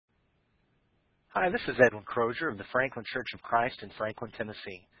Hi, this is Edwin Crozier of the Franklin Church of Christ in Franklin,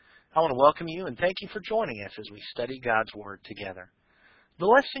 Tennessee. I want to welcome you and thank you for joining us as we study God's Word together. The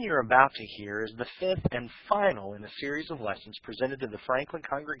lesson you're about to hear is the fifth and final in a series of lessons presented to the Franklin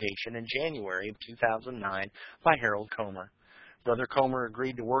congregation in January of 2009 by Harold Comer. Brother Comer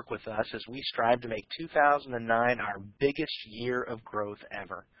agreed to work with us as we strive to make 2009 our biggest year of growth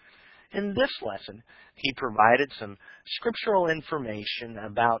ever. In this lesson, he provided some scriptural information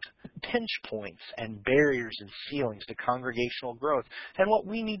about pinch points and barriers and ceilings to congregational growth and what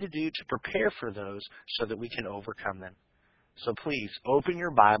we need to do to prepare for those so that we can overcome them. So please open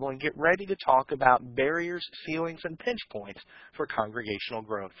your Bible and get ready to talk about barriers, ceilings, and pinch points for congregational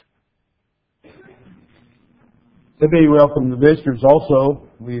growth. Let me welcome the visitors also.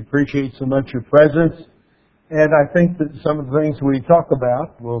 We appreciate so much your presence. And I think that some of the things we talk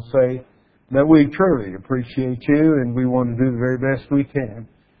about will say that we truly appreciate you and we want to do the very best we can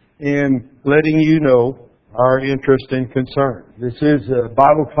in letting you know our interest and concern. This is a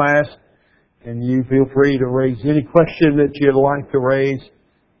Bible class, and you feel free to raise any question that you'd like to raise.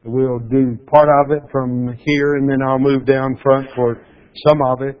 We'll do part of it from here, and then I'll move down front for some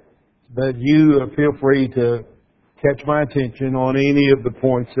of it. But you feel free to catch my attention on any of the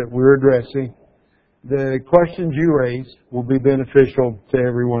points that we're addressing. The questions you raise will be beneficial to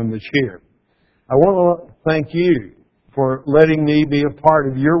everyone that's here. I want to thank you for letting me be a part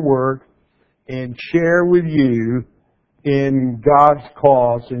of your work and share with you in God's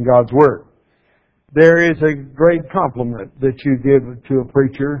cause and God's Word. There is a great compliment that you give to a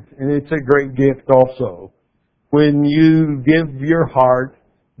preacher, and it's a great gift also. When you give your heart,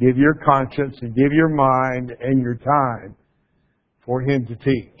 give your conscience, and give your mind and your time for him to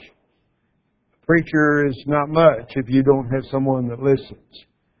teach. Preacher is not much if you don't have someone that listens.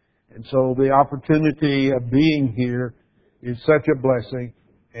 And so the opportunity of being here is such a blessing,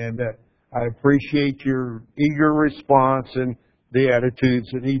 and I appreciate your eager response and the attitudes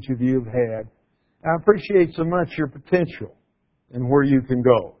that each of you have had. I appreciate so much your potential and where you can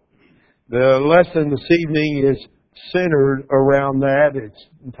go. The lesson this evening is centered around that. It's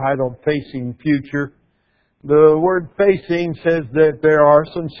entitled Facing Future. The word facing says that there are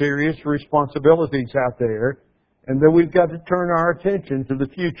some serious responsibilities out there and that we've got to turn our attention to the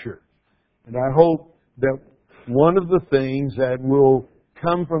future. And I hope that one of the things that will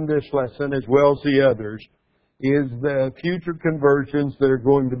come from this lesson, as well as the others, is the future conversions that are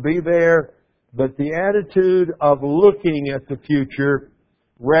going to be there, but the attitude of looking at the future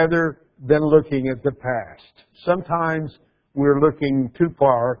rather than looking at the past. Sometimes we're looking too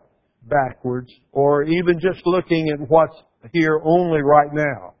far backwards, or even just looking at what's here only right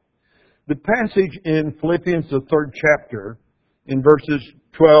now. The passage in Philippians, the 3rd chapter, in verses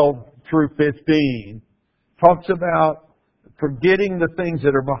 12 through 15, talks about forgetting the things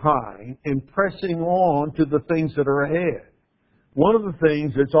that are behind and pressing on to the things that are ahead. One of the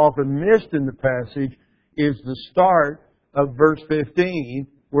things that's often missed in the passage is the start of verse 15,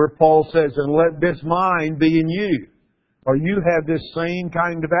 where Paul says, "And let this mind be in you," or you have this same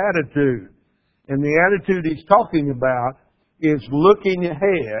kind of attitude. And the attitude he's talking about is looking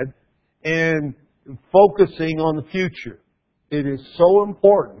ahead and focusing on the future. It is so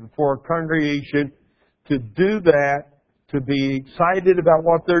important for a congregation to do that, to be excited about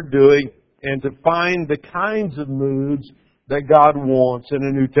what they're doing, and to find the kinds of moods that God wants in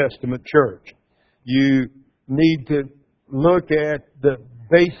a New Testament church. You need to look at the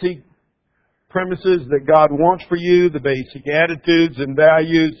basic premises that God wants for you, the basic attitudes and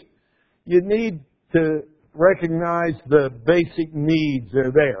values. You need to recognize the basic needs that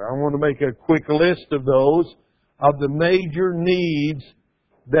are there. I want to make a quick list of those, of the major needs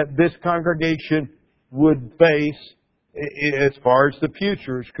that this congregation would face as far as the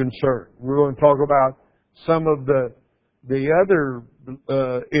future is concerned. We're going to talk about some of the other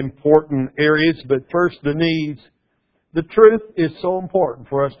important areas, but first the needs. The truth is so important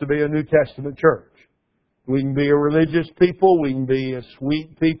for us to be a New Testament church. We can be a religious people, we can be a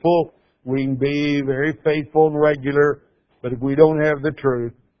sweet people, we can be very faithful and regular, but if we don't have the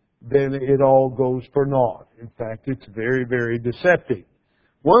truth, then it all goes for naught. In fact, it's very, very deceptive.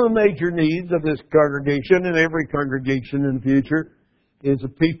 One of the major needs of this congregation and every congregation in the future is the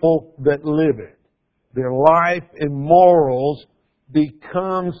people that live it. Their life and morals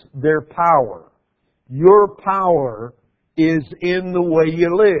becomes their power. Your power is in the way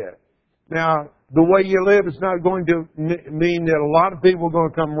you live. Now, the way you live is not going to mean that a lot of people are going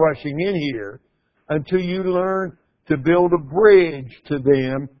to come rushing in here until you learn to build a bridge to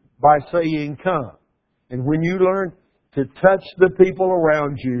them by saying, "Come." And when you learn to touch the people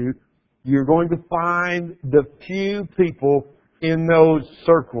around you, you're going to find the few people in those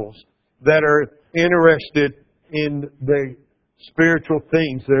circles that are interested in the spiritual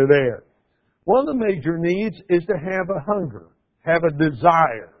things that are there. One of the major needs is to have a hunger, have a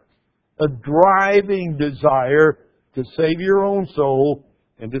desire, a driving desire to save your own soul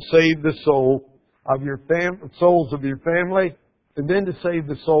and to save the soul of your souls of your family, and then to save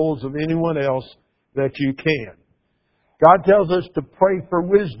the souls of anyone else that you can. God tells us to pray for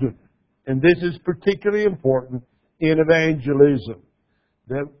wisdom, and this is particularly important in evangelism.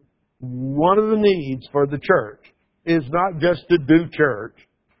 That one of the needs for the church is not just to do church,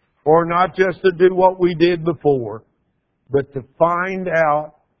 or not just to do what we did before, but to find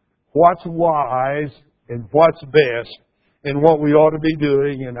out what's wise and what's best and what we ought to be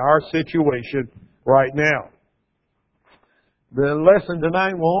doing in our situation right now. The lesson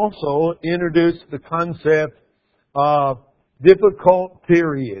tonight will also introduce the concept of difficult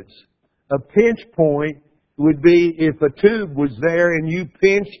periods. A pinch point would be if a tube was there and you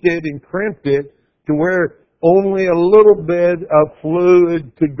pinched it and crimped it to where only a little bit of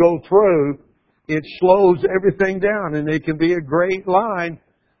fluid could go through. It slows everything down, and it can be a great line,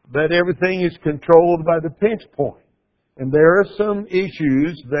 but everything is controlled by the pinch point. And there are some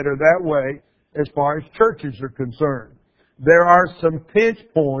issues that are that way as far as churches are concerned. There are some pinch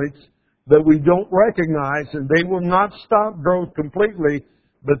points that we don't recognize, and they will not stop growth completely,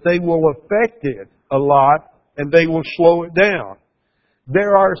 but they will affect it a lot, and they will slow it down.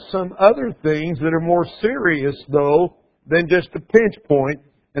 There are some other things that are more serious, though, than just a pinch point,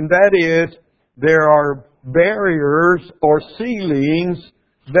 and that is there are barriers or ceilings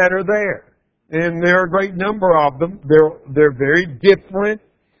that are there. And there are a great number of them. They're very different,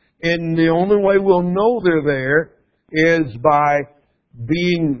 and the only way we'll know they're there is by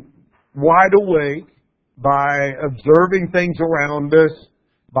being wide awake, by observing things around us,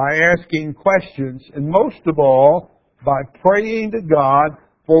 by asking questions, and most of all, by praying to God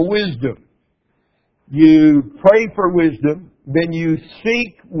for wisdom. You pray for wisdom, then you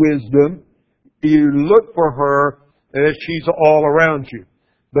seek wisdom, you look for her as she's all around you.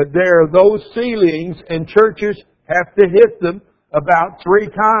 But there are those ceilings, and churches have to hit them about 3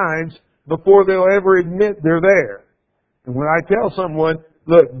 times before they'll ever admit they're there. And when I tell someone,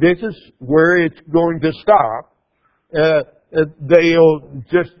 look, this is where it's going to stop,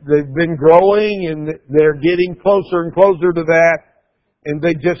 they've been growing and they're getting closer and closer to that, and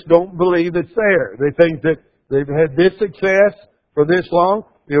they just don't believe it's there. They think that they've had this success for this long,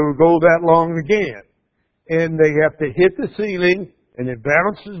 it will go that long again. And they have to hit the ceiling, and it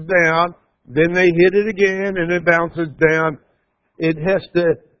bounces down, then they hit it again, and it bounces down. It has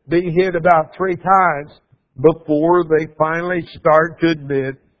to be hit about 3 times before they finally start to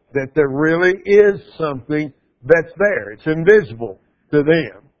admit that there really is something that's there. It's invisible to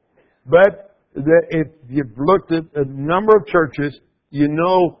them. But if you've looked at a number of churches, you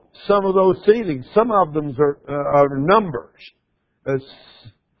know some of those ceilings. Some of them are numbers.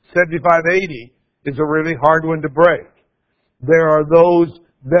 7580 is a really hard one to break. There are those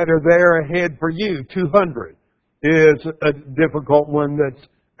that are there ahead for you. 200 is a difficult one that's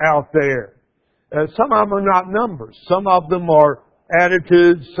out there. Some of them are not numbers. Some of them are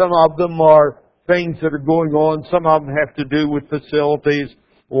attitudes. Some of them are things that are going on. Some of them have to do with facilities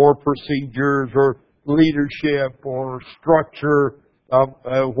or procedures or leadership or structure of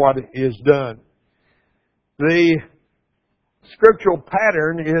what is done. The scriptural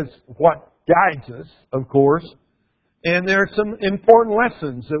pattern is what guides us, of course, and there are some important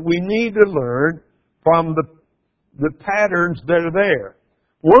lessons that we need to learn from the patterns that are there.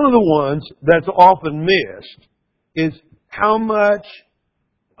 One of the ones that's often missed is how much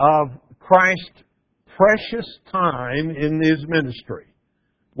of Christ's precious time in His ministry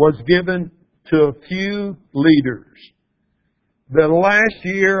was given to a few leaders. The last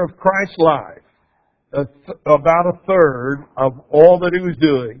year of Christ's life, about a third of all that He was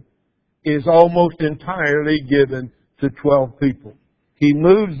doing is almost entirely given to 12 people. He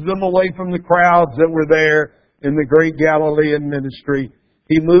moves them away from the crowds that were there in the great Galilean ministry.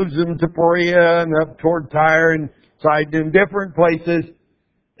 He moves them to Perea and up toward Tyre and Sidon in different places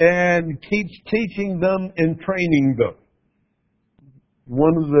and keeps teaching them and training them.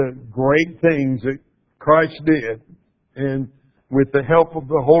 One of the great things that Christ did, and with the help of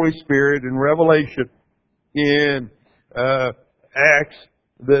the Holy Spirit and revelation in Acts,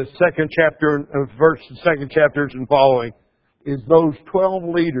 the second chapters and following, is those 12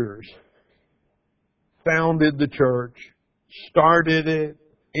 leaders founded the church, started it,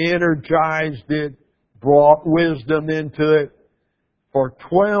 energized it, brought wisdom into it. For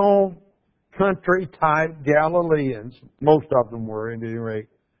 12 country-type Galileans, most of them were at any rate,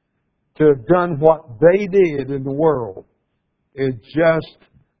 to have done what they did in the world is just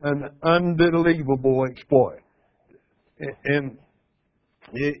an unbelievable exploit. And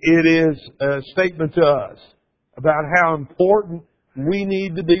it is a statement to us about how important we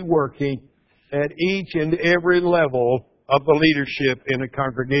need to be working at each and every level of the leadership in a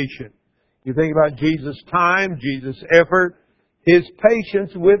congregation. You think about Jesus' time, Jesus' effort, His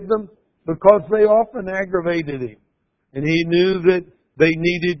patience with them, because they often aggravated Him. And He knew that they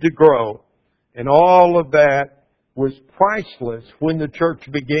needed to grow. And all of that was priceless when the church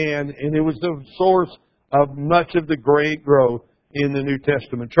began, and it was the source of much of the great growth in the New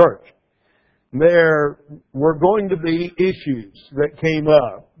Testament church. There were going to be issues that came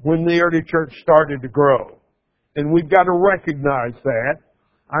up when the early church started to grow. And we've got to recognize that.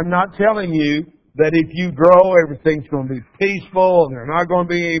 I'm not telling you that if you grow, everything's going to be peaceful and there are not going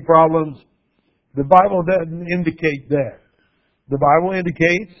to be any problems. The Bible doesn't indicate that. The Bible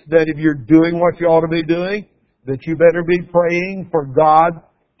indicates that if you're doing what you ought to be doing, that you better be praying for God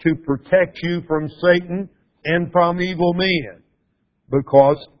to protect you from Satan and from evil men,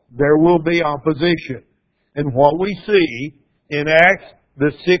 because there will be opposition. And what we see in Acts,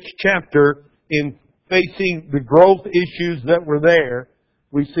 the 6th chapter, in facing the growth issues that were there,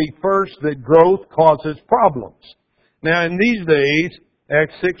 we see first that growth causes problems. Now in these days,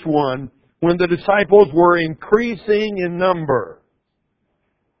 Acts 6:1, when the disciples were increasing in number,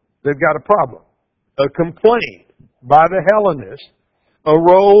 they've got a problem. A complaint by the Hellenists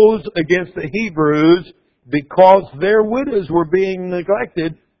arose against the Hebrews because their widows were being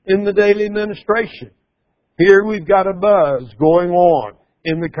neglected in the daily ministration. Here we've got a buzz going on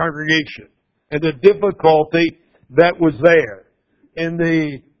in the congregation and the difficulty that was there. And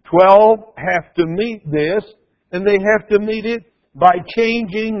the 12 have to meet this, and they have to meet it by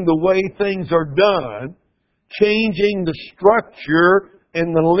changing the way things are done, changing the structure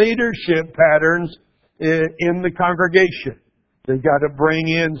and the leadership patterns in the congregation. They've got to bring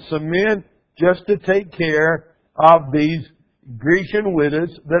in some men just to take care of these Grecian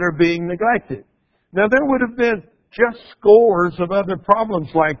widows that are being neglected. Now there would have been just scores of other problems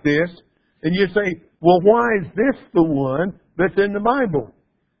like this, and you say, well, why is this the one that's in the Bible?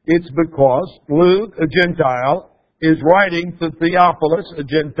 It's because Luke, a Gentile, is writing to Theophilus, a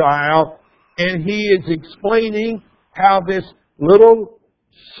Gentile, and he is explaining how this little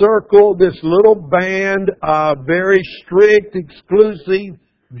circle, this little band of very strict, exclusive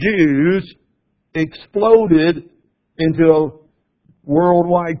Jews exploded into a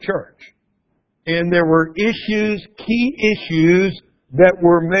worldwide church. And there were issues, key issues, that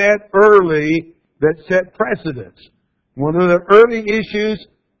were met early that set precedents. One of the early issues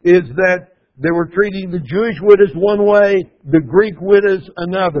is that they were treating the Jewish widows one way, the Greek widows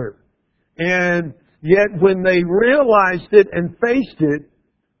another. And yet when they realized it and faced it,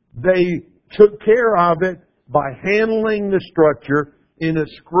 they took care of it by handling the structure in a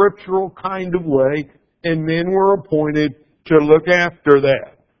scriptural kind of way, and men were appointed to look after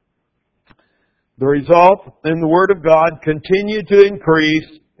that. The result in the Word of God continued to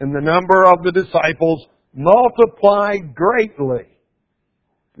increase, and the number of the disciples multiplied greatly.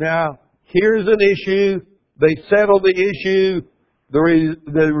 Now, here's an issue. They settle the issue.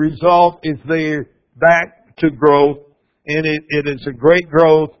 The result is they're back to growth, and it is a great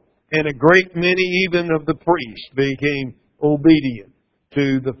growth, and a great many even of the priests became obedient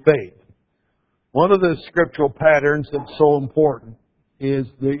to the faith. One of the scriptural patterns that's so important is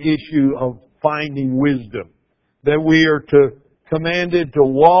the issue of finding wisdom. That we are commanded to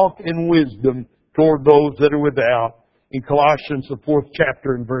walk in wisdom toward those that are without, in Colossians, the 4th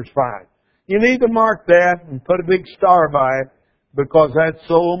chapter and verse 5. You need to mark that and put a big star by it, because that's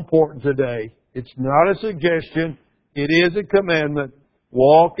so important today. It's not a suggestion. It is a commandment.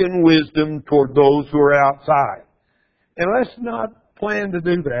 Walk in wisdom toward those who are outside. And let's not plan to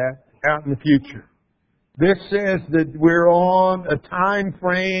do that out in the future. This says that we're on a time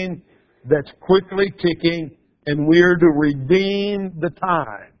frame that's quickly ticking, and we're to redeem the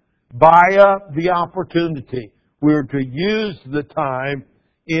time. Buy up the opportunity. We're to use the time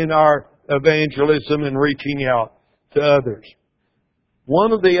in our evangelism and reaching out to others.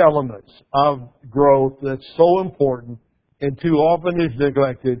 One of the elements of growth that's so important and too often is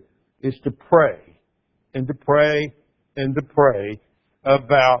neglected is to pray. And to pray and to pray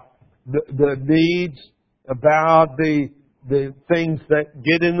about the needs, about the things that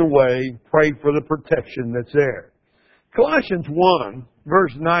get in the way. Pray for the protection that's there. Colossians 1,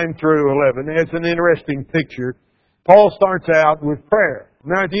 verse 9 through 11 has an interesting picture. Paul starts out with prayer.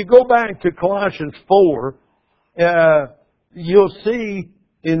 Now, if you go back to Colossians 4, you'll see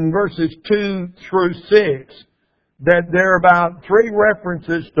in verses 2 through 6 that there are about 3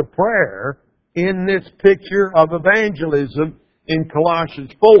 references to prayer in this picture of evangelism in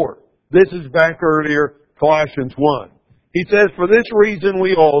Colossians 4. This is back earlier, Colossians 1. He says, "For this reason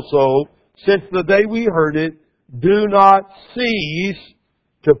we also, since the day we heard it, do not cease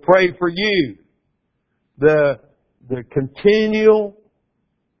to pray for you." The continual,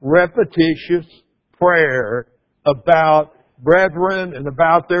 repetitious prayer about brethren and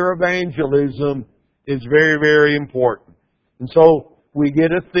about their evangelism is very, very important. And so we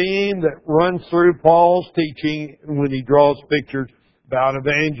get a theme that runs through Paul's teaching when he draws pictures about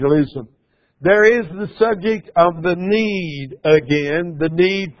evangelism. There is the subject of the need again, the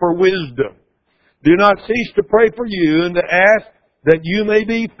need for wisdom. "Do not cease to pray for you and to ask that you may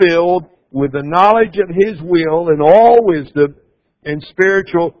be filled with the knowledge of His will and all wisdom and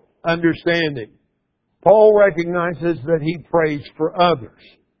spiritual understanding." Paul recognizes that he prays for others.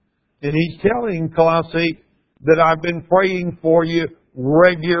 And he's telling Colossae that I've been praying for you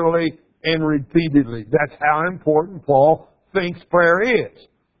regularly and repeatedly. That's how important Paul thinks prayer is.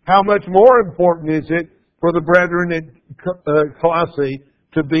 How much more important is it for the brethren at Colossae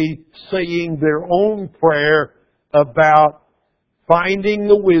to be saying their own prayer about finding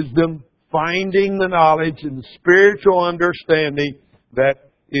the wisdom, finding the knowledge, and the spiritual understanding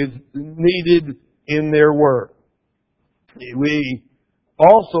that is needed in their work. We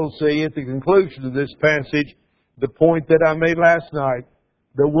also see at the conclusion of this passage the point that I made last night,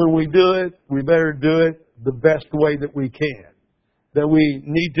 that when we do it, we better do it the best way that we can. That we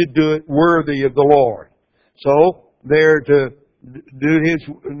need to do it worthy of the Lord. So, they're to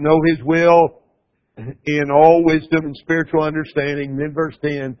know His will in all wisdom and spiritual understanding. Then verse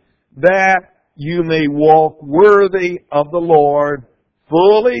 10, "that you may walk worthy of the Lord,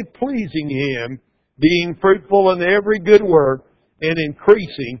 fully pleasing Him, being fruitful in every good work, and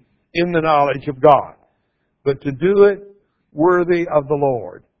increasing in the knowledge of God." But to do it worthy of the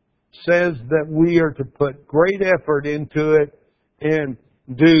Lord says that we are to put great effort into it and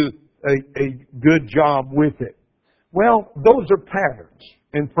do a good job with it. Well, those are patterns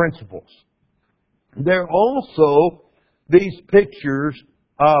and principles. There are also these pictures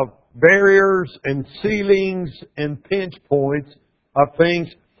of barriers and ceilings and pinch points of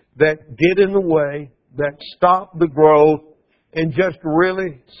things that get in the way, that stop the growth, and just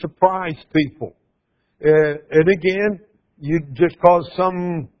really surprise people. And again, just cause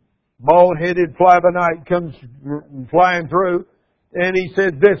some bald-headed fly-by-night comes flying through, and he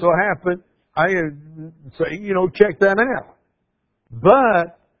says this will happen, I say, check that out.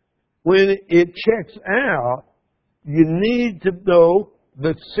 But when it checks out, you need to know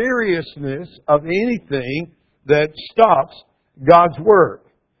the seriousness of anything that stops God's work.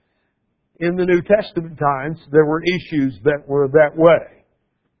 In the New Testament times, there were issues that were that way.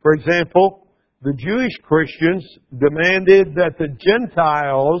 For example, the Jewish Christians demanded that the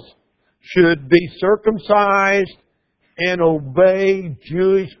Gentiles should be circumcised and obey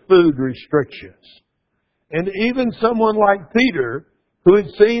Jewish food restrictions. And even someone like Peter, who had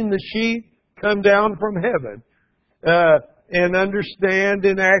seen the sheep come down from heaven, and understand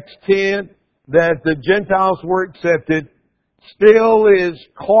in Acts 10 that the Gentiles were accepted, still is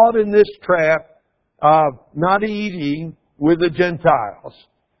caught in this trap of not eating with the Gentiles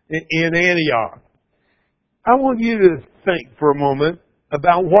in Antioch. I want you to think for a moment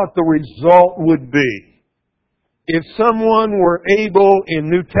about what the result would be if someone were able in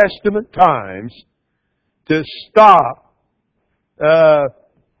New Testament times to stop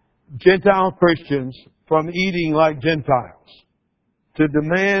Gentile Christians from eating like Gentiles, to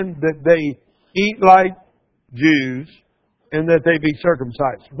demand that they eat like Jews and that they be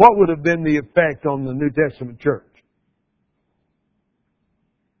circumcised. What would have been the effect on the New Testament church?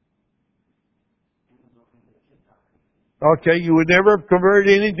 Okay, you would never have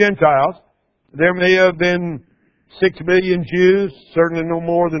converted any Gentiles. There may have been 6 million Jews, certainly no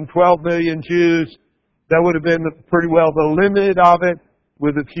more than 12 million Jews. That would have been pretty well the limit of it,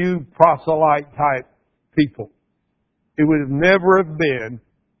 with a few proselyte type people. It would have never have been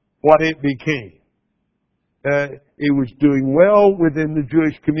what it became. It was doing well within the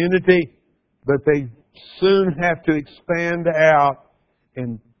Jewish community, but they soon have to expand out.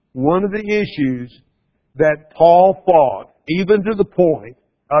 And one of the issues that Paul fought, even to the point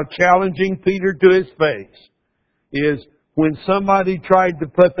of challenging Peter to his face, is when somebody tried to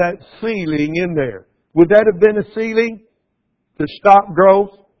put that ceiling in there. Would that have been a ceiling to stop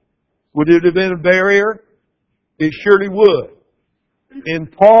growth? Would it have been a barrier? It surely would.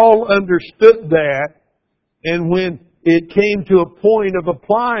 And Paul understood that, and when it came to a point of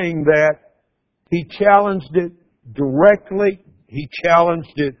applying that, he challenged it directly, he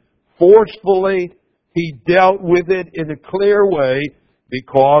challenged it forcefully, he dealt with it in a clear way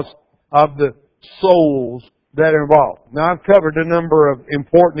because of the souls that are involved. Now, I've covered a number of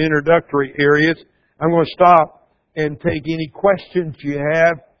important introductory areas. I'm going to stop and take any questions you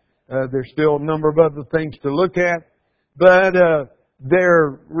have. There's still a number of other things to look at. But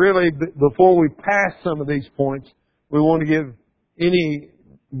they're really, before we pass some of these points, we want to give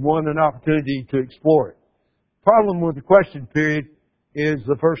anyone an opportunity to explore it. Problem with the question period is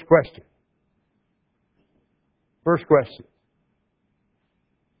the first question. First question.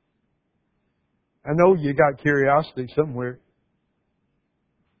 I know you got curiosity somewhere.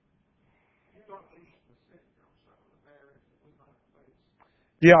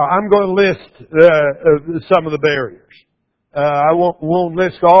 Yeah, I'm going to list some of the barriers. I won't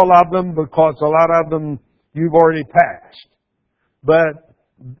list all of them because a lot of them you've already passed. But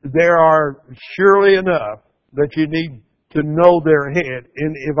there are surely enough that you need to know they're ahead.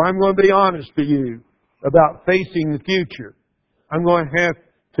 And if I'm going to be honest to you about facing the future, I'm going to have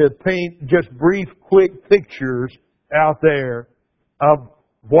to paint just brief, quick pictures out there of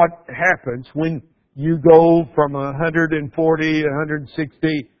what happens when you go from 140,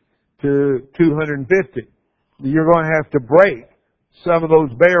 160 to 250. You're going to have to break some of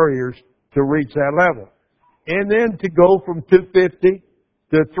those barriers to reach that level. And then to go from 250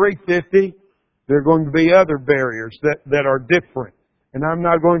 to 350, there are going to be other barriers that are different. And I'm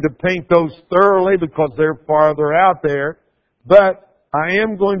not going to paint those thoroughly because they're farther out there, but I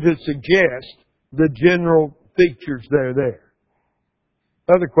am going to suggest the general features that are there.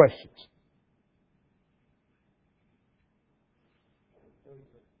 Other questions?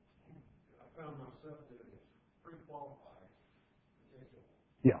 I found myself that it's pre-qualified.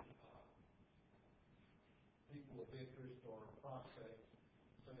 Yeah. People of interest or prospects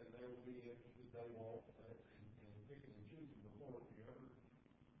saying they will be interested, they won't, and picking and choosing before you ever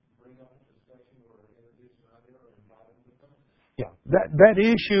bring up a discussion or introduce an idea or invite them to come. Yeah, that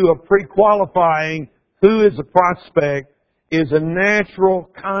issue of pre-qualifying who is a prospect is a natural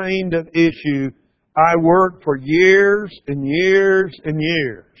kind of issue. I worked for years and years and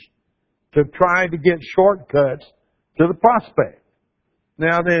years to try to get shortcuts to the prospect.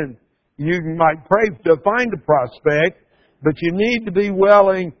 Now then, you might pray to find a prospect, but you need to be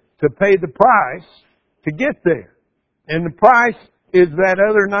willing to pay the price to get there. And the price is that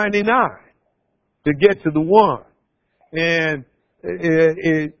other 99 to get to the one. And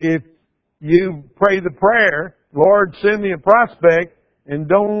if you pray the prayer, Lord, send me a prospect, and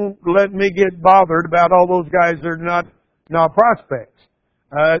don't let me get bothered about all those guys that are not prospects.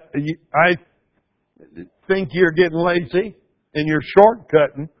 I think you're getting lazy and you're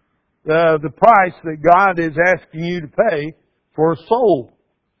shortcutting the price that God is asking you to pay for a soul.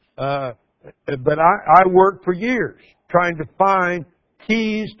 But I worked for years trying to find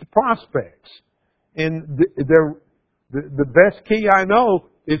keys to prospects. And the best key I know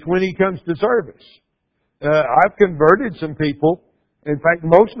is when he comes to service. I've converted some people. In fact,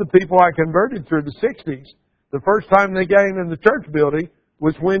 most of the people I converted through the 60s, the first time they came in the church building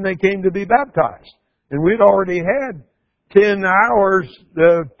was when they came to be baptized. And we'd already had 10 hours,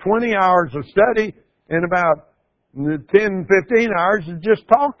 20 hours of study and about 10, 15 hours of just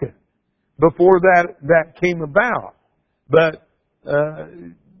talking before that came about. But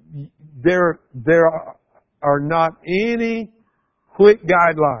there are not any quick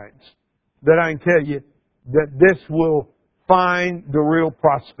guidelines that I can tell you that this will find the real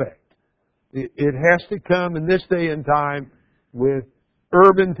prospect. It has to come in this day and time with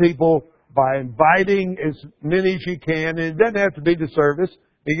urban people by inviting as many as you can. And it doesn't have to be to service.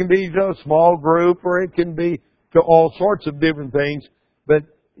 It can be to a small group or it can be to all sorts of different things. But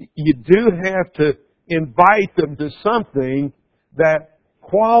you do have to invite them to something that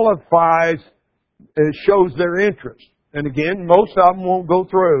qualifies, shows their interest. And again, most of them won't go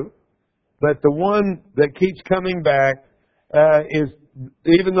through. But the one that keeps coming back is,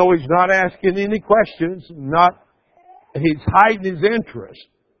 even though he's not asking any questions, he's hiding his interest.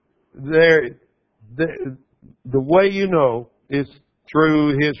 The way you know is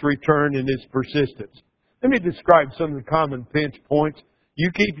through his return and his persistence. Let me describe some of the common pinch points. You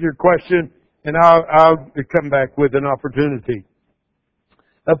keep your question, and I'll come back with an opportunity.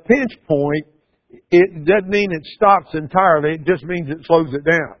 A pinch point, it doesn't mean it stops entirely. It just means it slows it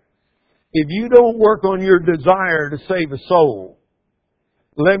down. If you don't work on your desire to save a soul,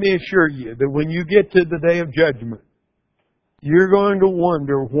 let me assure you that when you get to the day of judgment, you're going to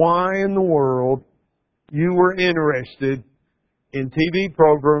wonder why in the world you were interested in TV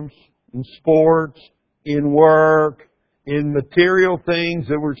programs, in sports, in work, in material things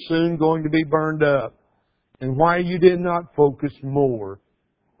that were soon going to be burned up, and why you did not focus more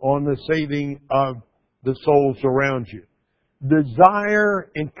on the saving of the souls around you.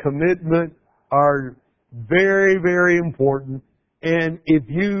 Desire and commitment are Very, very important. And if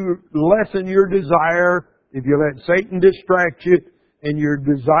you lessen your desire, if you let Satan distract you, and your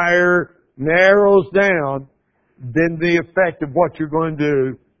desire narrows down, then the effect of what you're going to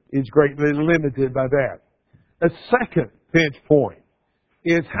do is greatly limited by that. A second pinch point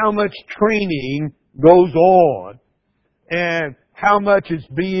is how much training goes on and how much is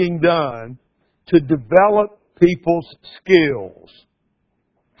being done to develop people's skills.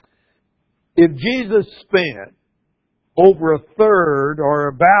 If Jesus spent over a third or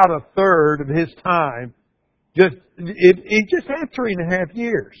about a third of His time, he just had 3.5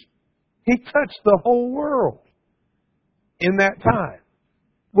 years. He touched the whole world in that time.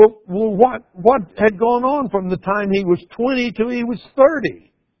 Well, what had gone on from the time he was 20 till he was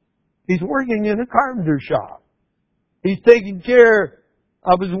 30? He's working in a carpenter shop. He's taking care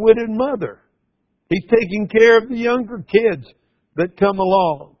of his widowed mother. He's taking care of the younger kids that come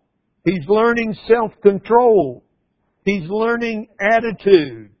along. He's learning self-control. He's learning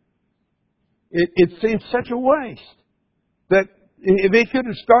attitude. It seems such a waste that if he could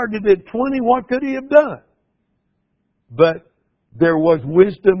have started at 20, what could he have done? But there was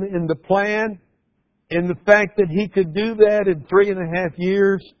wisdom in the plan, and the fact that he could do that in 3.5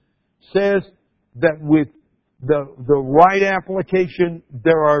 years says that with the right application,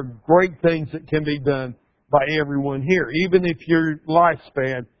 there are great things that can be done by everyone here, even if your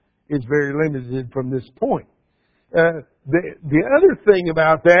lifespan is very limited from this point. The other thing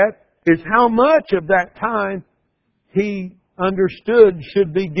about that is how much of that time he understood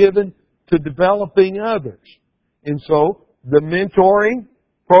should be given to developing others. And so, the mentoring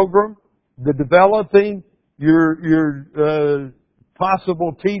program, the developing your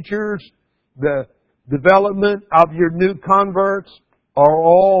possible teachers, the development of your new converts are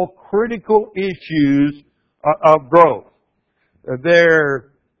all critical issues of growth.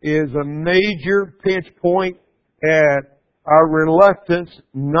 There is a major pinch point at our reluctance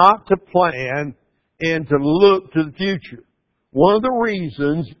not to plan and to look to the future. One of the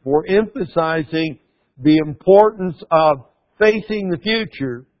reasons for emphasizing the importance of facing the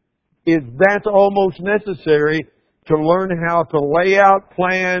future is that's almost necessary to learn how to lay out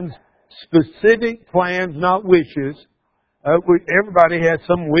plans, specific plans, not wishes. Everybody has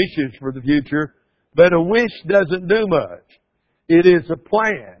some wishes for the future, but a wish doesn't do much. It is a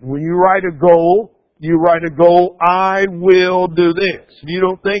plan. When you write a goal, I will do this. If you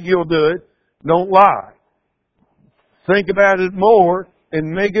don't think you'll do it, don't lie. Think about it more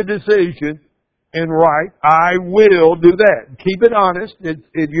and make a decision and write, I will do that. Keep it honest.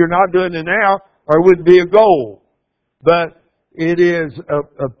 You're not doing it now, or it wouldn't be a goal. But it is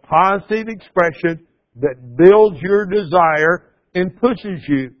a positive expression that builds your desire and pushes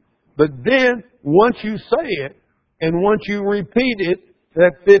you. But then, once you say it, and once you repeat it,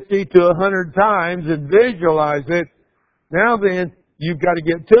 that 50 to 100 times and visualize it, now then, you've got to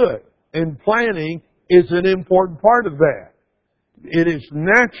get to it. And planning is an important part of that. It is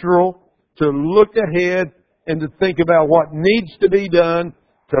natural to look ahead and to think about what needs to be done,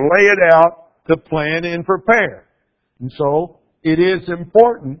 to lay it out, to plan and prepare. And so, it is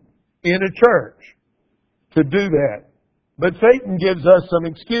important in a church to do that. But Satan gives us some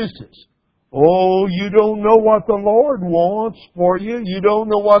excuses. Oh, you don't know what the Lord wants for you. You don't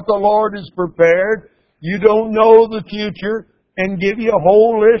know what the Lord has prepared. You don't know the future, and give you a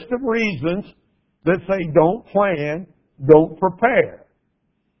whole list of reasons that say don't plan, don't prepare.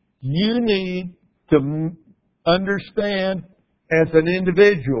 You need to understand as an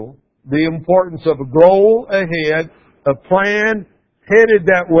individual the importance of a goal ahead, a plan headed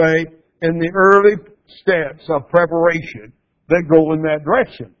that way, and the early steps of preparation that go in that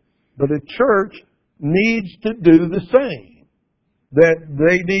direction. But a church needs to do the same. That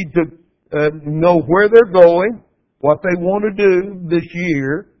they need to know where they're going, what they want to do this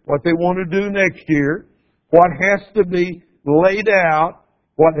year, what they want to do next year, what has to be laid out,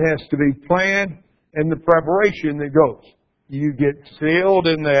 what has to be planned, and the preparation that goes. You get sealed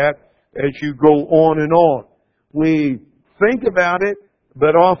in that as you go on and on. We think about it,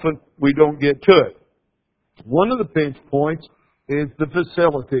 but often we don't get to it. One of the pinch points is the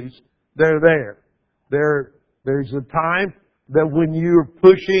facilities. They're there. There's a time that when you're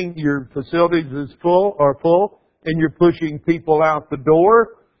pushing, your facilities is full, and you're pushing people out the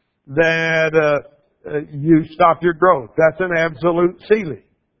door, that you stop your growth. That's an absolute ceiling.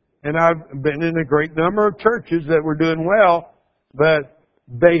 And I've been in a great number of churches that were doing well, but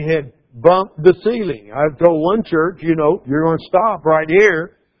they had bumped the ceiling. I've told one church, you're going to stop right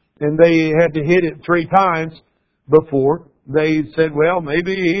here, and they had to hit it 3 times before they said, well,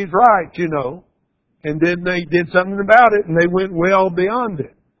 maybe he's right, And then they did something about it, and they went well beyond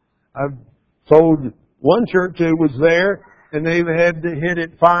it. I've told one church that was there, and they've had to hit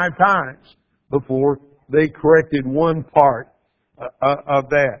it 5 times before they corrected one part of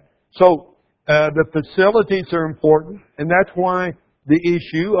that. So the facilities are important, and that's why the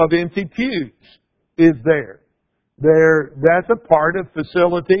issue of empty pews is there. That's a part of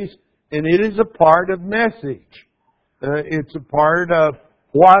facilities, and it is a part of message. It's a part of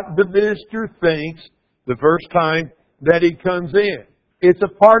what the visitor thinks the first time that he comes in. It's a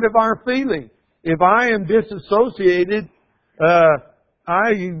part of our feeling. If I am disassociated,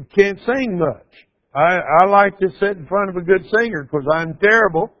 I can't sing much. I like to sit in front of a good singer because I'm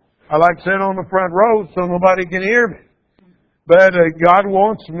terrible. I like to sit on the front row so nobody can hear me. But God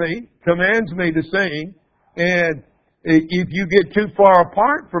commands me to sing, and if you get too far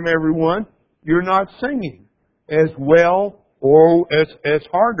apart from everyone, you're not singing as well or as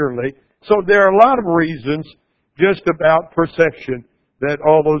heartily. So there are a lot of reasons just about perception that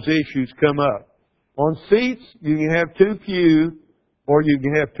all those issues come up. On seats, you can have too few or you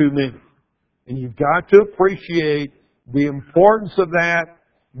can have too many. And you've got to appreciate the importance of that.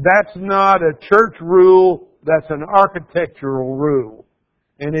 That's not a church rule, that's an architectural rule.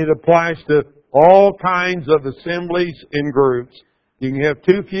 And it applies to all kinds of assemblies and groups. You can have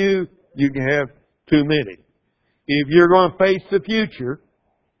too few, you can have too many. If you're going to face the future,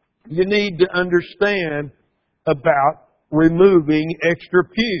 you need to understand about removing extra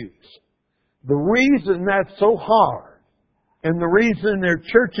pews. The reason that's so hard, and the reason there are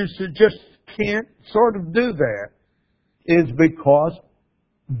churches that just can't sort of do that, is because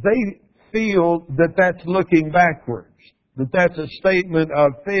they feel that that's looking backwards, that that's a statement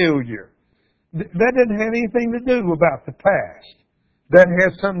of failure. That doesn't have anything to do about the past. That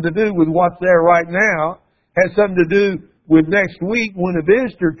has something to do with what's there right now, has something to do with next week when a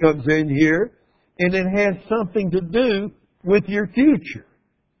visitor comes in here, and it has something to do with your future.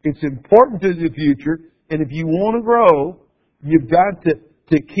 It's important to the future, and if you want to grow, you've got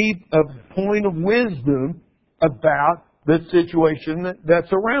to keep a point of wisdom about the situation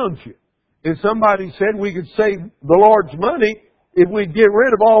that's around you. If somebody said we could save the Lord's money if we get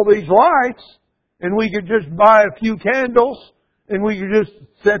rid of all these lights, and we could just buy a few candles, and we could just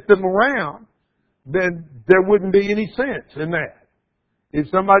set them around, then there wouldn't be any sense in that. If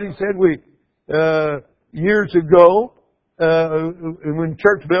somebody said years ago, when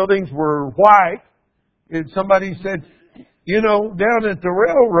church buildings were white, if somebody said, down at the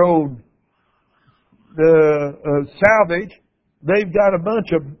railroad, salvage, they've got a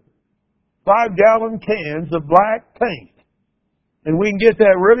bunch of 5-gallon cans of black paint. And we can get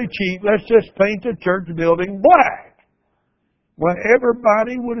that really cheap. Let's just paint the church building black. Well,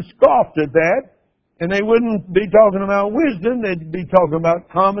 everybody would have scoffed at that, and they wouldn't be talking about wisdom, they'd be talking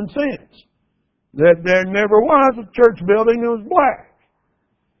about common sense. That there never was a church building that was black.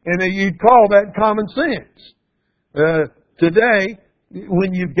 And you'd call that common sense. Today,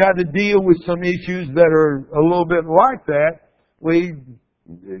 when you've got to deal with some issues that are a little bit like that, we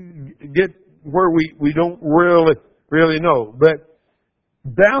get where we don't really know. But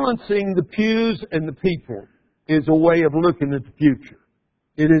balancing the pews and the people is a way of looking at the future.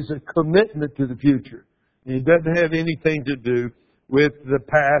 It is a commitment to the future. It doesn't have anything to do with the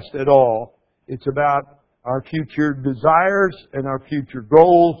past at all. It's about our future desires and our future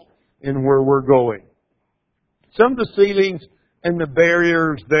goals and where we're going. Some of the ceilings and the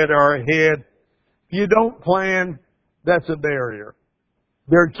barriers that are ahead, if you don't plan, that's a barrier.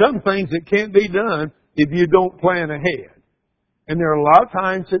 There are some things that can't be done if you don't plan ahead. And there are a lot of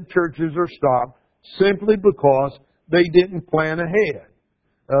times that churches are stopped simply because they didn't plan ahead.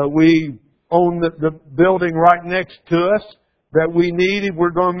 We own the building right next to us that we need if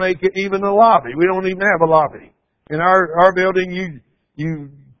we're going to make it even a lobby. We don't even have a lobby. In our building, you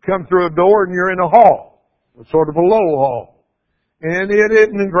come through a door and you're in a hall, sort of a low hall. And it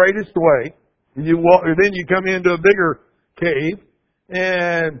isn't the greatest way. Then you come into a bigger cave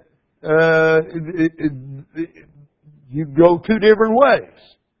and you go 2 different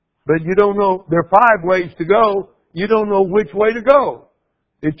ways. But you don't know, there are 5 ways to go. You don't know which way to go.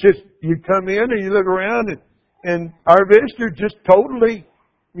 It's just, you come in and you look around and our visitors just totally,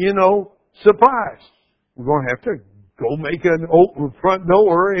 surprised. We're going to have to go make an open front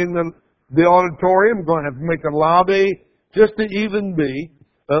door in the auditorium. We're going to have to make a lobby just to even be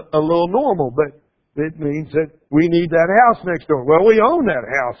a little normal. But it means that we need that house next door. Well, we own that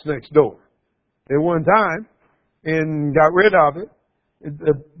house next door at one time and got rid of it.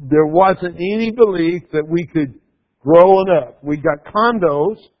 There wasn't any belief that we could grow enough. We got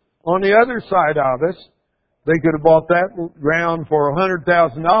condos on the other side of us. They could have bought that ground for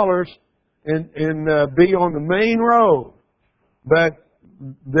 $100,000 and be on the main road. But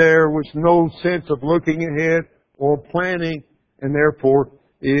there was no sense of looking ahead or planning, and therefore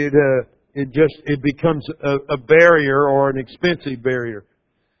it becomes a barrier or an expensive barrier.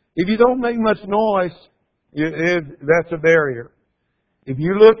 If you don't make much noise, that's a barrier. If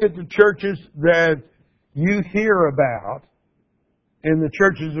you look at the churches that you hear about and the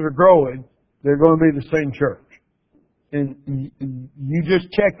churches that are growing, they're going to be the same church. And you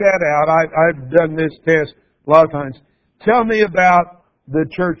just check that out. I've done this test a lot of times. Tell me about the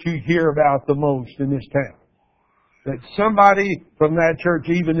church you hear about the most in this town. That somebody from that church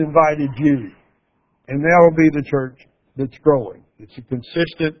even invited you. And that'll be the church that's growing. It's a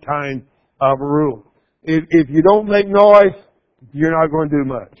consistent kind of a rule. If you don't make noise, you're not going to do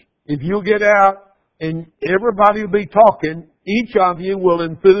much. If you get out and everybody will be talking, each of you will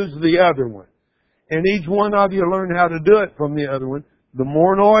enthuse the other one. And each one of you learn how to do it from the other one. The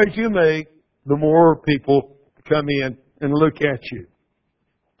more noise you make, the more people come in and look at you.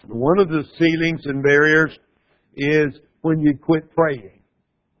 One of the ceilings and barriers is when you quit praying.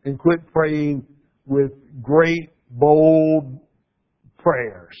 And quit praying with great, bold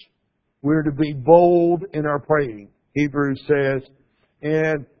prayers. We're to be bold in our praying, Hebrews says.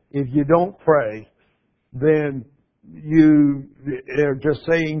 And if you don't pray, then you are just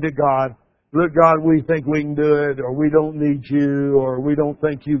saying to God, look, God, we think we can do it, or we don't need you, or we don't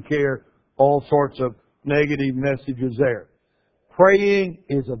think you care. All sorts of negative messages there. Praying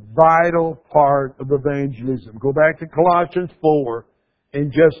is a vital part of evangelism. Go back to Colossians 4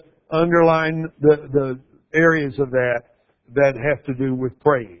 and just underline the areas of that have to do with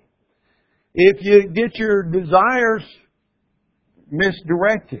praying. If you get your desires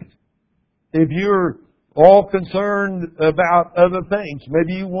misdirected, if you're all concerned about other things,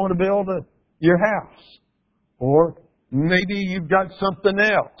 maybe you want to build your house, or maybe you've got something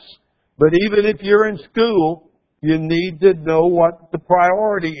else. But even if you're in school, you need to know what the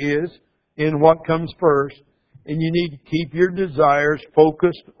priority is and what comes first. And you need to keep your desires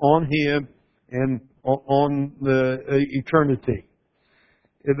focused on Him and on the eternity.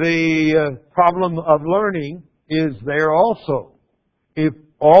 The problem of learning is there also. If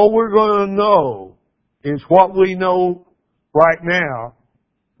all we're going to know is what we know right now,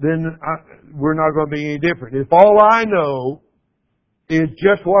 then we're not going to be any different. If all I know is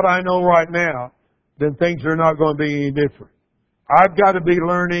just what I know right now, then things are not going to be any different. I've got to be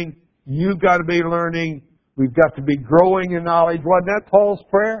learning. You've got to be learning. We've got to be growing in knowledge. Wasn't that Paul's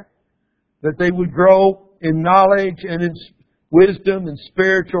prayer? That they would grow in knowledge and in wisdom and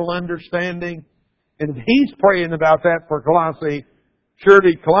spiritual understanding. And if he's praying about that for Colossae,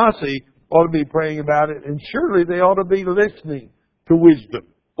 surely Colossae ought to be praying about it. And surely they ought to be listening to wisdom,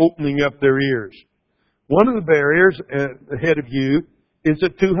 opening up their ears. One of the barriers ahead of you is a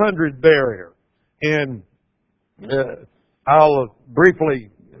 200 barrier. And I'll briefly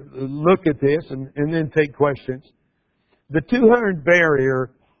look at this and then take questions. The 200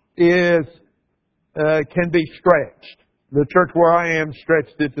 barrier can be stretched. The church where I am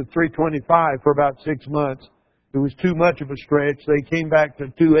stretched it to 325 for about 6 months. It was too much of a stretch. They came back to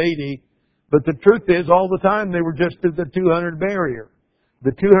 280. But the truth is, all the time they were just at the 200 barrier.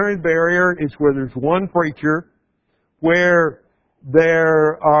 The 200 barrier is where there's one preacher, where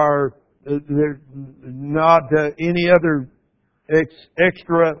there are not any other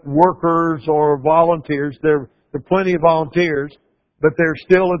extra workers or volunteers. There are plenty of volunteers, but they're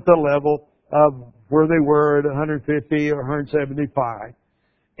still at the level of where they were at 150 or 175.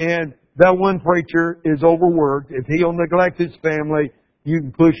 And that one preacher is overworked. If he'll neglect his family, you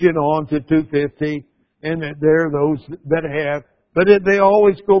can push it on to 250. And there are those that have. But they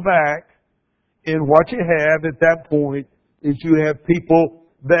always go back. And what you have at that point is you have people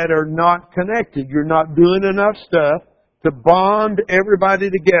that are not connected. You're not doing enough stuff to bond everybody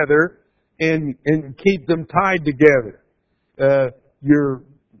together and keep them tied together.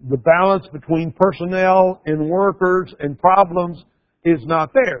 The balance between personnel and workers and problems is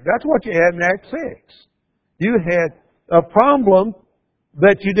not there. That's what you had in Acts 6. You had a problem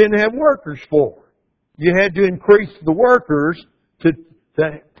that you didn't have workers for. You had to increase the workers to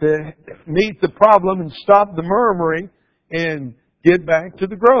meet the problem and stop the murmuring and get back to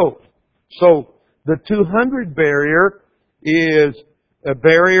the growth. So the 200 barrier is a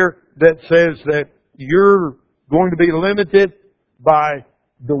barrier that says that you're going to be limited by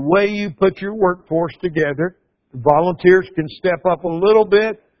the way you put your workforce together. Volunteers can step up a little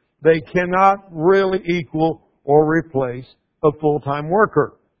bit. They cannot really equal or replace a full-time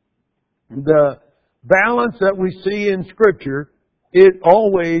worker. The balance that we see in Scripture, it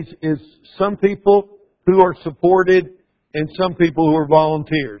always is some people who are supported and some people who are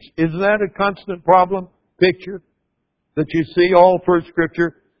volunteers. Is that a constant problem picture? that you see all through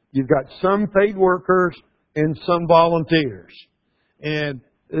Scripture. You've got some paid workers and some volunteers. And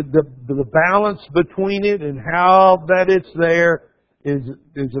the balance between it and how that it's there is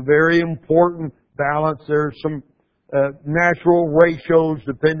a very important balance. There's some natural ratios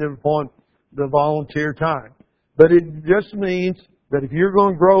dependent upon the volunteer time. But it just means that if you're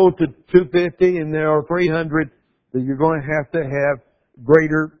going to grow to 250 and there are 300, that you're going to have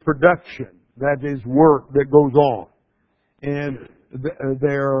greater production. That is work that goes on. And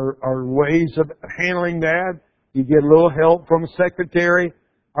there are ways of handling that. You get a little help from a secretary.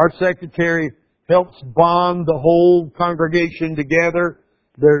 Our secretary helps bond the whole congregation together.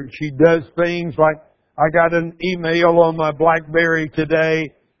 She does things like, I got an email on my BlackBerry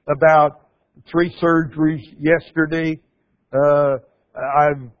today about 3 surgeries yesterday.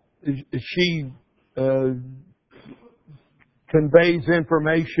 She conveys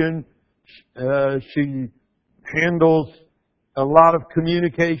information. She handles a lot of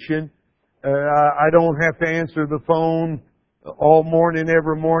communication. I don't have to answer the phone all morning,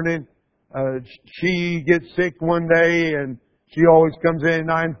 every morning. She gets sick one day and she always comes in at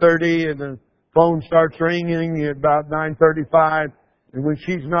 9:30 and the phone starts ringing at about 9:35. And when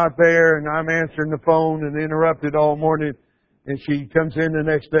she's not there and I'm answering the phone and interrupted all morning and she comes in the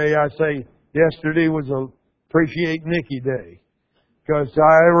next day, I say, yesterday was a Appreciate Nikki Day. Because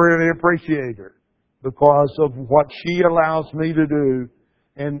I really appreciate her because of what she allows me to do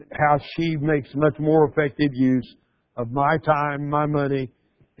and how she makes much more effective use of my time, my money,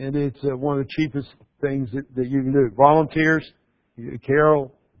 and it's one of the cheapest things that you can do. Volunteers,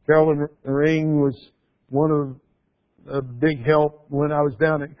 Carolyn Ring was one of a big help when I was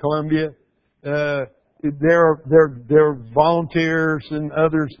down at Columbia. There are volunteers and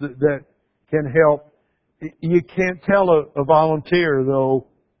others that can help. You can't tell a volunteer, though,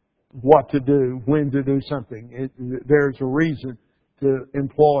 what to do, when to do something. There's a reason to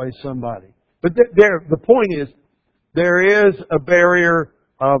employ somebody. But the point is, there is a barrier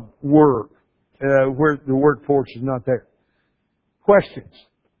of work where the workforce is not there. Questions?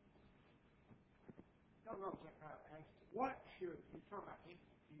 What should, you talk about empty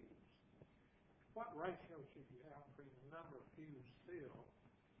pews, what ratio should you have between the number of pews filled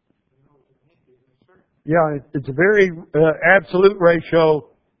and those that are empty? Yeah, it's a very absolute ratio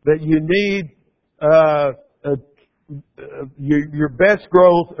that you need. Your best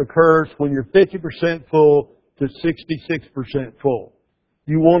growth occurs when you're 50% full to 66% full.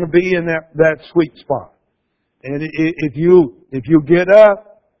 You want to be in that sweet spot. And if you get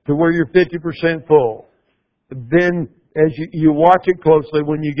up to where you're 50% full, then as you watch it closely,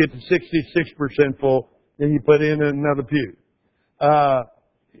 when you get to 66% full, then you put in another pew.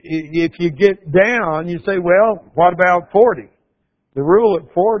 If you get down, you say, well, what about 40? The rule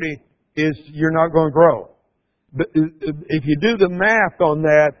at 40 is you're not going to grow. But if you do the math on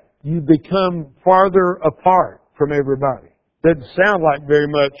that, you become farther apart from everybody. Doesn't sound like very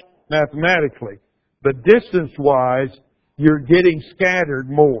much mathematically, but distance-wise, you're getting scattered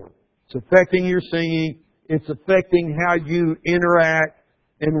more. It's affecting your singing. It's affecting how you interact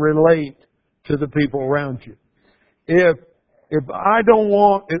and relate to the people around you. If I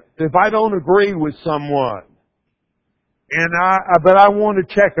don't agree with someone, but I want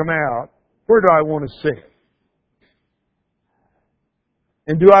to check them out, where do I want to sit?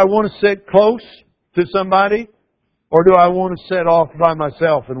 And do I want to sit close to somebody, or do I want to sit off by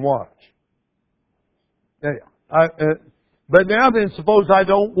myself and watch? But now then, suppose I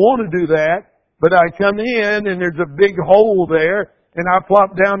don't want to do that, but I come in and there's a big hole there, and I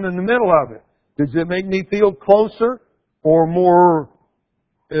plop down in the middle of it. Does it make me feel closer or more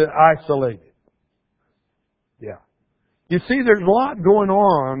isolated? Yeah. You see, there's a lot going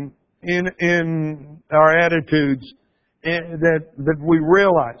on in our attitudes that we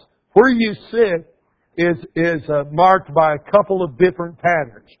realize. Where you sit is marked by a couple of different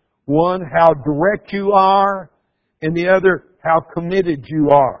patterns. One, how direct you are, and the other, how committed you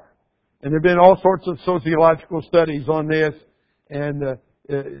are. And there have been all sorts of sociological studies on this, and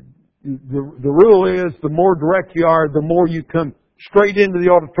the rule is the more direct you are, the more you come straight into the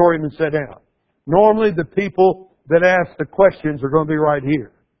auditorium and sit down. Normally, the people that ask the questions are going to be right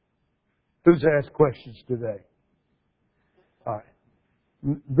here. Who's asked questions today? All right.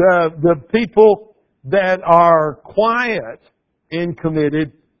 The people that are quiet and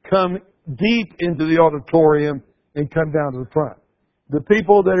committed come deep into the auditorium and come down to the front. The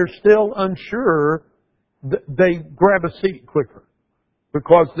people that are still unsure, they grab a seat quicker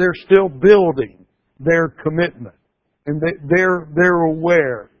because they're still building their commitment and they're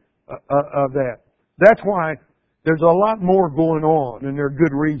aware of that. That's why there's a lot more going on, and there are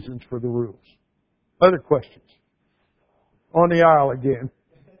good reasons for the rules. Other questions? on the aisle again.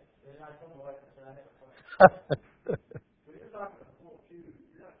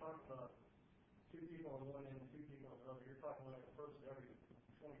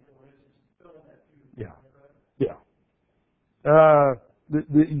 Yeah. Yeah.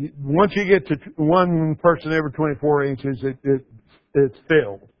 Once you get to one person every 24 inches, it's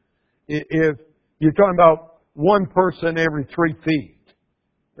filled. If you're talking about one person every 3 feet,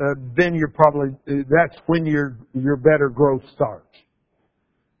 then that's when your better growth starts.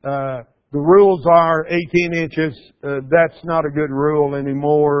 The rules are 18 inches. That's not a good rule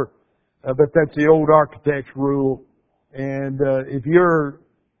anymore, but that's the old architect's rule. And if you're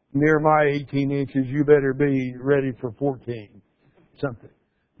near my 18 inches, you better be ready for 14, something.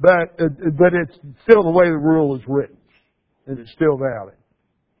 But it's still the way the rule is written, and it's still valid.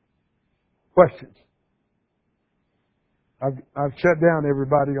 Questions? I've shut down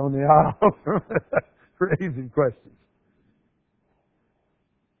everybody on the aisle raising questions.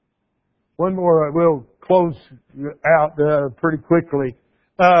 One more, we'll close out pretty quickly.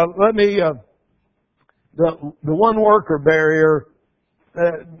 The one worker barrier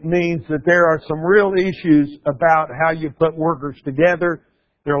means that there are some real issues about how you put workers together.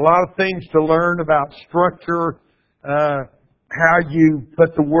 There are a lot of things to learn about structure, how you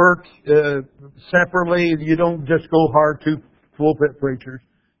put the work separately. You don't just go hire two pulpit preachers.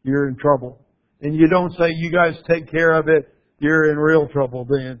 You're in trouble. And you don't say, you guys take care of it. You're in real trouble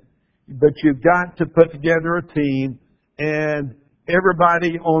then. But you've got to put together a team, and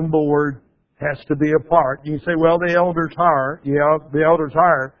everybody on board has to be a part. You say, well, the elders hire. Yeah, the elders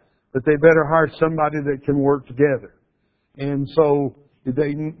hire, but they better hire somebody that can work together. And so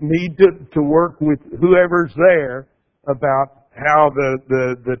they need to work with whoever's there about how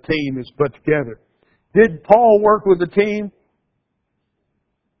the team is put together. Did Paul work with the team?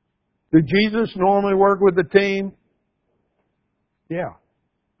 Did Jesus normally work with the team? Yeah.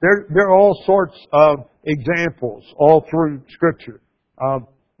 There are all sorts of examples all through Scripture of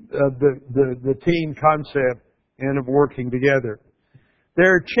the team concept and of working together.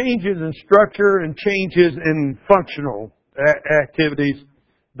 There are changes in structure and changes in functional activities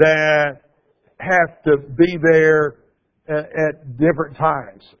that have to be there at different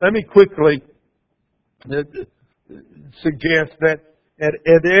times. Let me quickly suggest that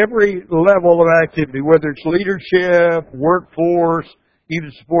at every level of activity, whether it's leadership, workforce, even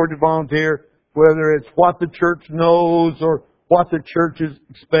supported volunteer, whether it's what the church knows or what the churches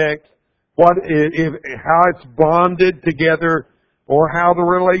expect, how it's bonded together, or how the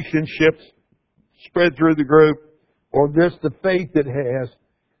relationships spread through the group, or just the faith it has,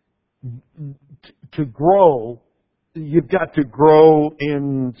 to grow, you've got to grow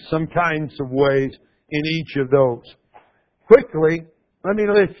in some kinds of ways in each of those. Quickly, let me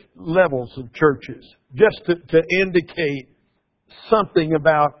list levels of churches, just to indicate something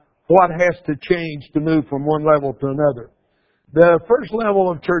about what has to change to move from one level to another. The first level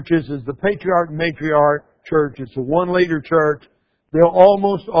of churches is the patriarch and matriarch church. It's a one-leader church. They'll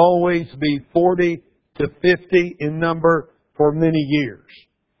almost always be 40 to 50 in number for many years.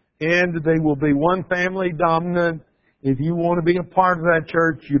 And they will be one family dominant. If you want to be a part of that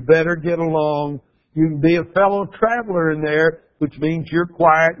church, you better get along. You can be a fellow traveler in there, which means you're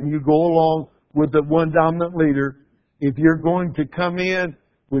quiet and you go along with the one dominant leader. If you're going to come in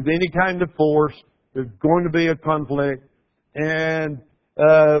with any kind of force, there's going to be a conflict. And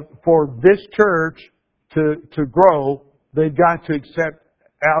for this church to grow, they've got to accept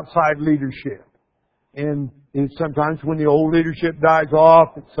outside leadership. And sometimes when the old leadership dies off,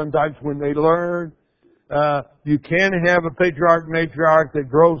 sometimes when they learn, you can have a patriarch and matriarch that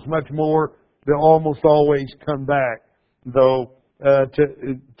grows much more. They'll almost always come back, though,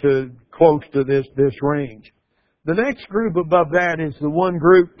 to close to this range. The next group above that is the one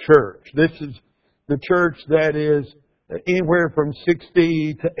group church. This is the church that is anywhere from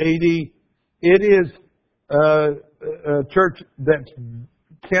 60 to 80. It is a church that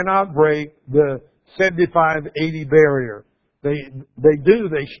cannot break the 75-80 barrier. They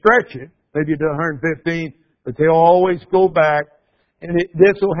stretch it, maybe to 115, but they'll always go back. And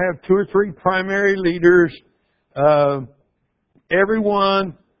this will have 2 or 3 primary leaders.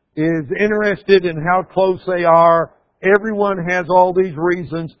 Everyone is interested in how close they are. Everyone has all these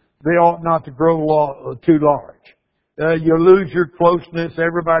reasons they ought not to grow too large. You lose your closeness.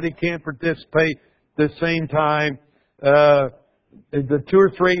 Everybody can't participate at the same time. The 2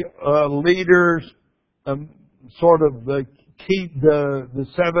 or 3 leaders sort of keep the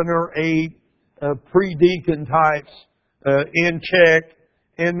 7 or 8 pre-deacon types in check,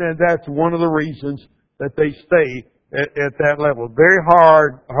 and that's one of the reasons that they stay at that level. Very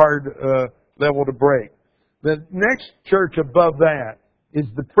hard level to break. The next church above that is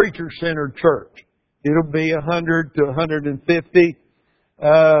the preacher-centered church. It'll be 100 to 150.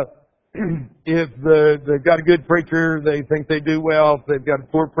 If they've got a good preacher, they think they do well. If they've got a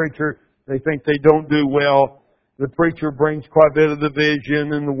poor preacher, they think they don't do well. The preacher brings quite a bit of the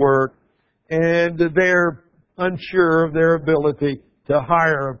vision and the work, and they're unsure of their ability to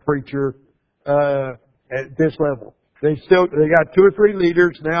hire a preacher at this level. They got 2 or 3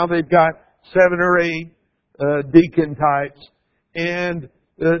 leaders. Now they've got 7 or 8 deacon types, and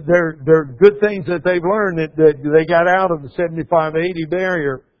they're good things that they've learned that they got out of the 75-80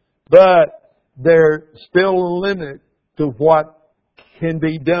 barrier, but there's still a limit to what can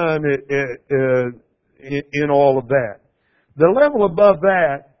be done in all of that. The level above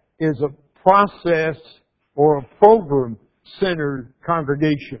that is a process or a program-centered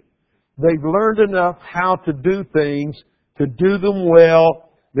congregation. They've learned enough how to do things, to do them well.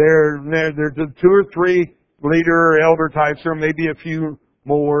 There's 2 or 3 leader or elder types, or maybe a few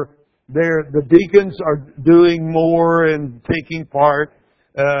more. The deacons are doing more and taking part.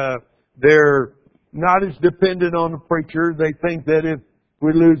 They're not as dependent on the preacher. They think that if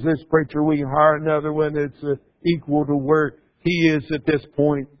we lose this preacher, we can hire another one that's equal to where he is at this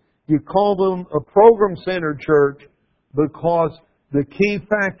point. You call them a program-centered church because the key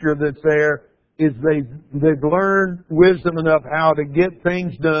factor that's there is they've learned wisdom enough how to get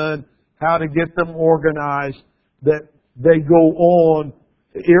things done, how to get them organized, that they go on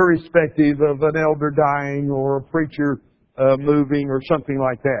irrespective of an elder dying or a preacher moving or something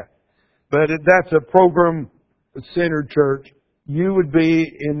like that. But that's a program-centered church. You would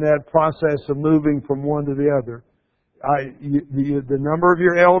be in that process of moving from one to the other. The number of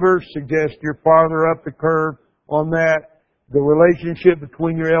your elders suggests you're farther up the curve on that. The relationship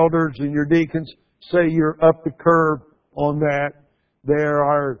between your elders and your deacons say you're up the curve on that. There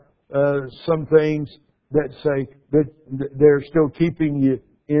are some things that say that they're still keeping you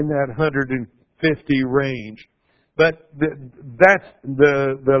in that 150 range. But that's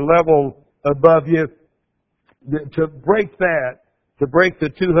the level above you. To break that, to break the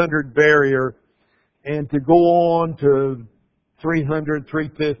 200 barrier, and to go on to 300,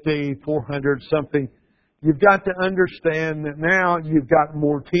 350, 400 something, you've got to understand that now you've got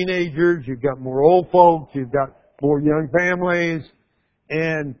more teenagers, you've got more old folks, you've got more young families,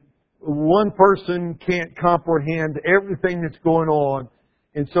 and one person can't comprehend everything that's going on.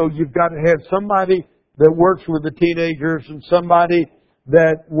 And so you've got to have somebody that works with the teenagers and somebody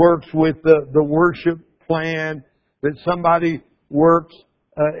that works with the worship plan, that somebody works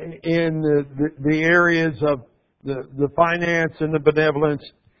in the areas of the finance and the benevolence.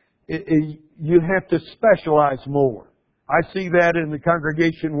 You have to specialize more. I see that in the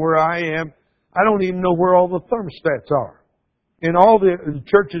congregation where I am. I don't even know where all the thermostats are. In all the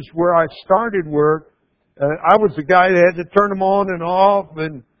churches where I started work, I was the guy that had to turn them on and off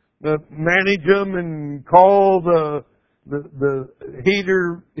and manage them and call the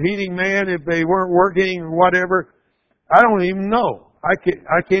heating man if they weren't working or whatever. I don't even know. I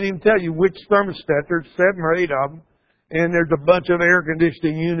can't even tell you which thermostat. There's 7 or 8 of them, and there's a bunch of air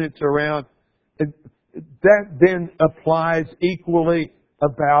conditioning units around. That then applies equally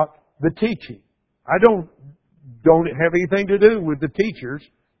about the teaching. I don't have anything to do with the teachers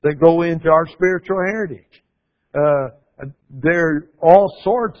that go into our spiritual heritage. There are all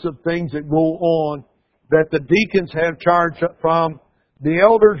sorts of things that go on that the deacons have charge from. The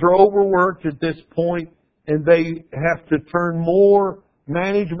elders are overworked at this point, and they have to turn more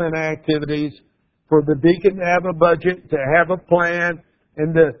management activities for the deacon to have a budget, to have a plan,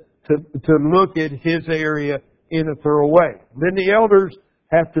 and to look at his area in a thorough way. Then the elders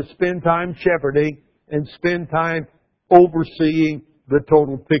have to spend time shepherding and spend time overseeing the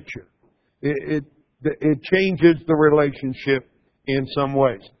total picture. It changes the relationship in some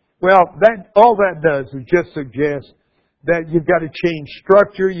ways. Well, all that does is just suggest that you've got to change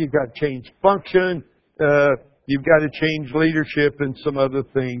structure, you've got to change function, you've got to change leadership and some other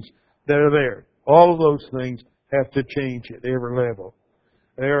things that are there. All of those things have to change at every level.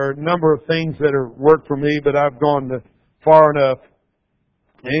 There are a number of things that have worked for me, but I've gone far enough,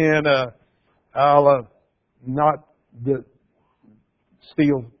 and I'll not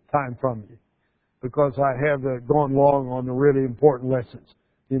steal time from you because I have gone long on the really important lessons.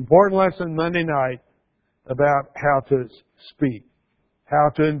 The important lesson Monday night about how to speak, how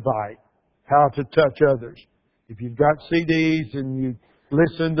to invite, how to touch others. If you've got CDs and you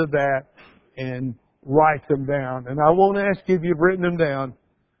listen to that and write them down, and I won't ask you if you've written them down,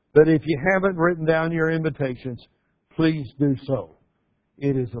 but if you haven't written down your invitations, please do so.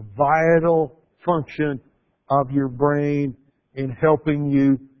 It is a vital function of your brain in helping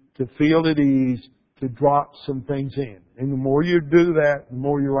you to feel at ease, to drop some things in. And the more you do that, the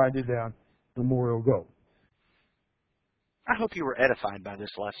more you write it down, the more it'll go. I hope you were edified by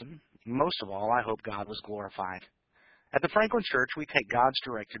this lesson. Most of all, I hope God was glorified. At the Franklin Church, we take God's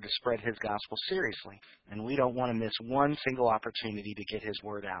directive to spread His gospel seriously, and we don't want to miss one single opportunity to get His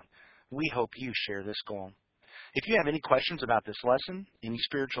word out. We hope you share this goal. If you have any questions about this lesson, any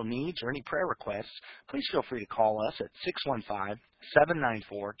spiritual needs, or any prayer requests, please feel free to call us at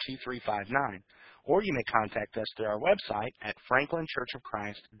 615-794-2359, or you may contact us through our website at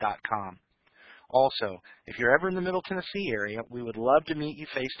franklinchurchofchrist.com. Also, if you're ever in the Middle Tennessee area, we would love to meet you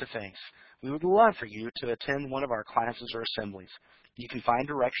face-to-face. We would love for you to attend one of our classes or assemblies. You can find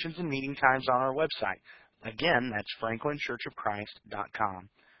directions and meeting times on our website. Again, that's franklinchurchofchrist.com.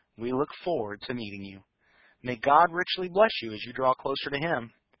 We look forward to meeting you. May God richly bless you as you draw closer to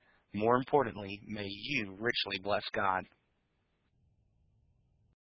Him. More importantly, may you richly bless God.